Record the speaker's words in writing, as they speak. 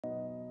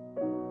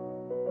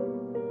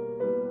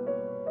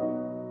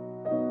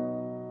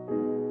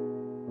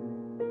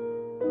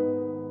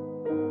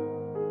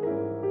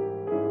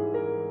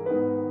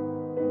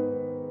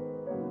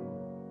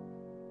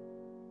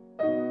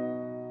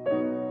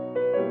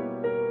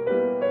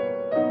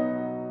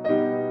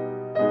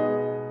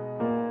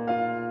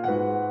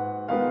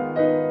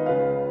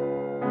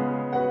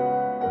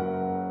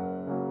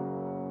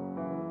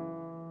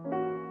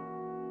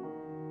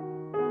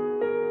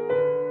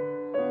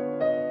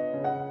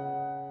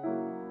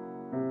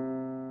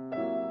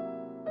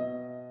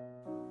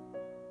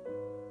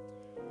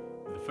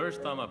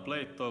first time I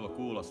played Toivo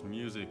Kuula's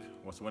music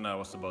was when I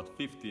was about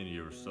 15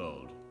 years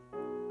old.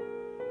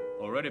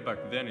 Already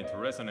back then it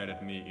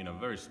resonated me in a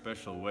very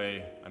special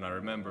way, and I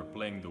remember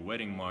playing the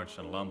wedding march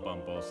and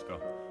Lampaan polska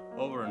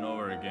over and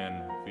over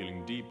again,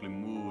 feeling deeply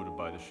moved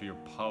by the sheer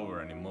power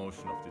and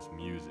emotion of this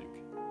music.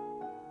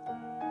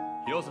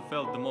 He also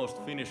felt the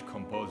most Finnish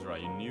composer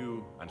I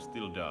knew and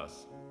still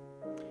does.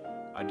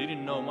 I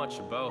didn't know much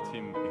about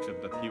him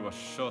except that he was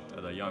shot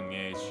at a young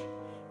age,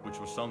 which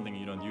was something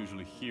you don't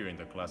usually hear in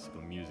the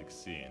classical music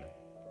scene.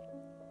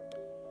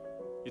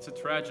 It's a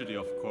tragedy,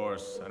 of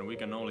course, and we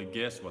can only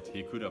guess what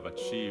he could have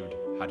achieved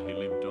had he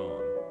lived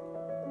on.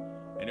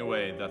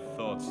 Anyway, that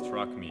thought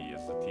struck me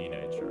as a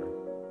teenager.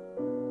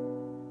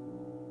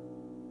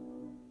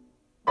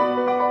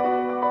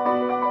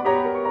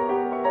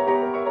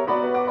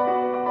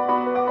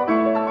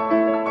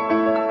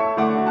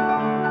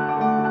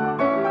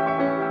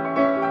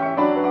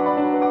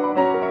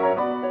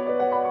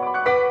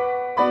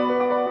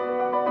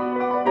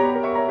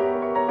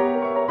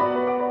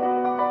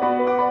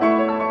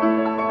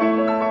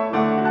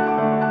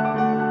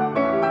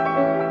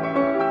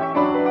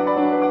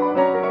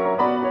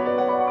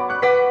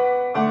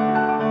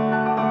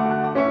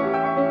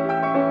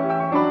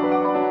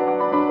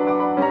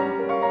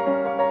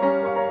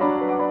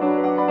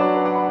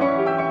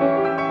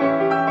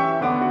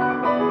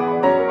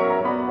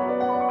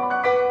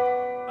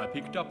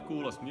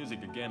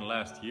 Music again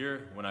last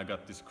year when I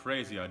got this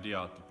crazy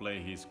idea to play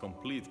his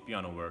complete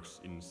piano works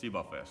in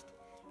Sibafest,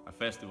 a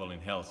festival in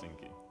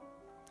Helsinki.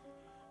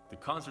 The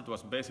concert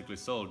was basically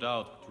sold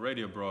out with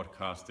radio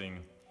broadcasting,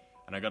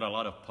 and I got a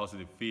lot of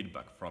positive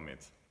feedback from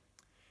it.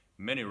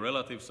 Many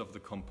relatives of the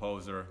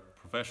composer,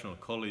 professional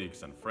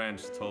colleagues and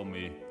friends told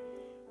me,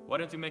 "Why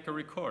don't you make a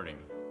recording?"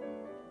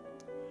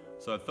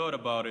 So I thought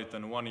about it,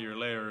 and 1 year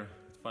later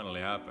it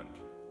finally happened.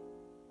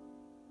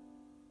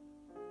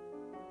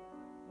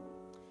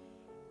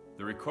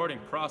 The recording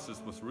process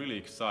was really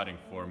exciting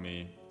for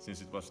me,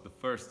 since it was the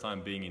first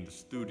time being in the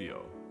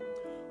studio.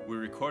 We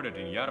recorded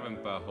in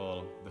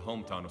Järvenpää-hall, the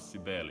hometown of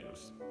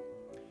Sibelius.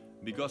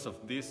 Because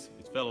of this,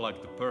 it felt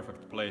like the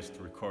perfect place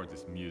to record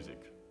this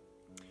music.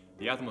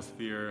 The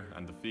atmosphere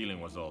and the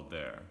feeling was all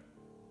there.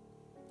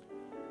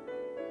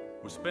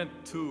 We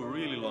spent 2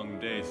 really long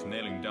days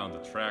nailing down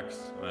the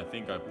tracks, and I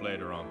think I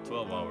played around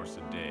 12 hours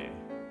a day.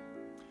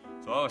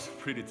 So I was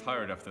pretty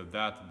tired after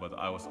that, but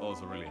I was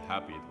also really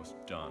happy it was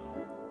done.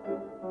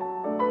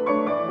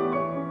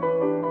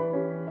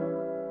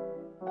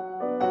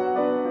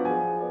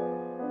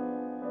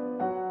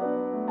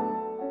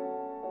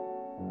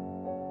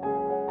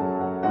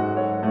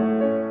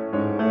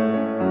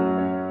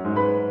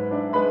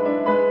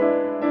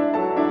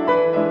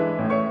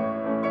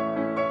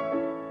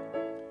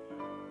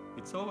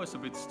 It's always a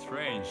bit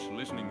strange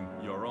listening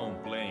your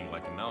own playing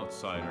like an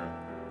outsider,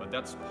 but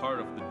that's part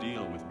of the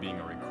deal with being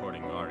a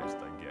recording artist,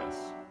 I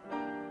guess.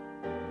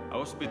 I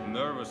was a bit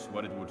nervous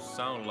what it would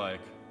sound like,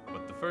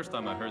 but the first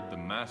time I heard the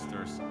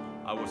masters,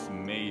 I was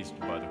amazed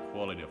by the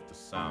quality of the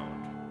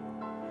sound.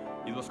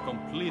 It was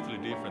completely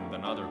different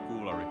than other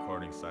Kuula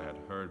recordings I had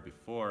heard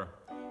before,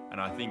 and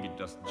I think it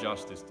does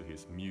justice to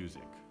his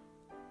music.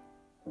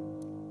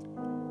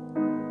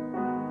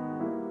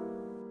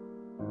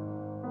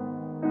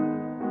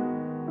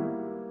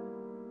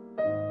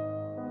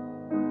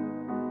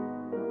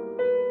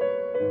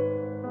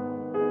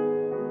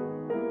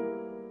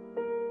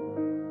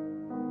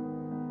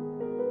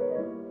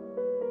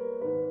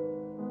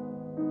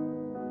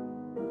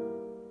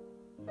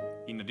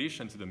 In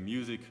addition to the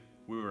music,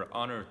 we were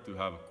honored to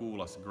have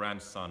Kuula's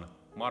grandson,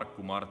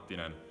 Markku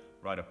Marttinen,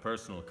 write a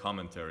personal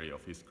commentary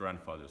of his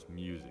grandfather's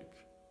music.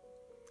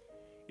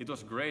 It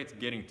was great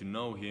getting to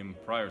know him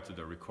prior to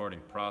the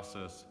recording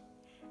process,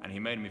 and he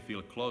made me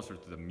feel closer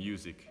to the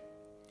music,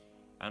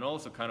 and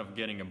also kind of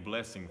getting a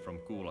blessing from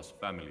Kuula's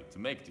family to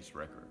make this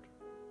record.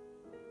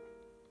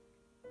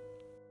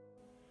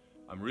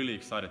 I'm really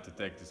excited to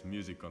take this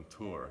music on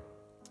tour.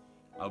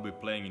 I'll be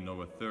playing in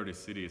over 30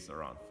 cities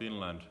around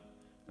Finland,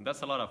 and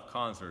that's a lot of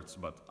concerts,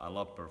 but I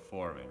love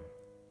performing.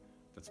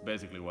 That's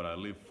basically what I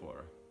live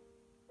for.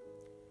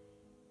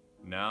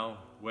 Now,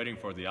 waiting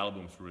for the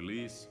album's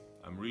release,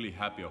 I'm really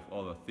happy of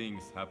all the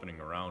things happening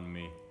around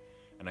me,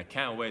 and I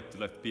can't wait to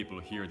let people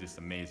hear this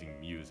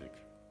amazing music.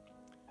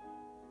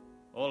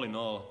 All in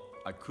all,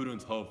 I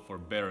couldn't hope for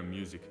better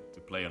music to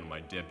play on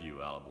my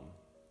debut album.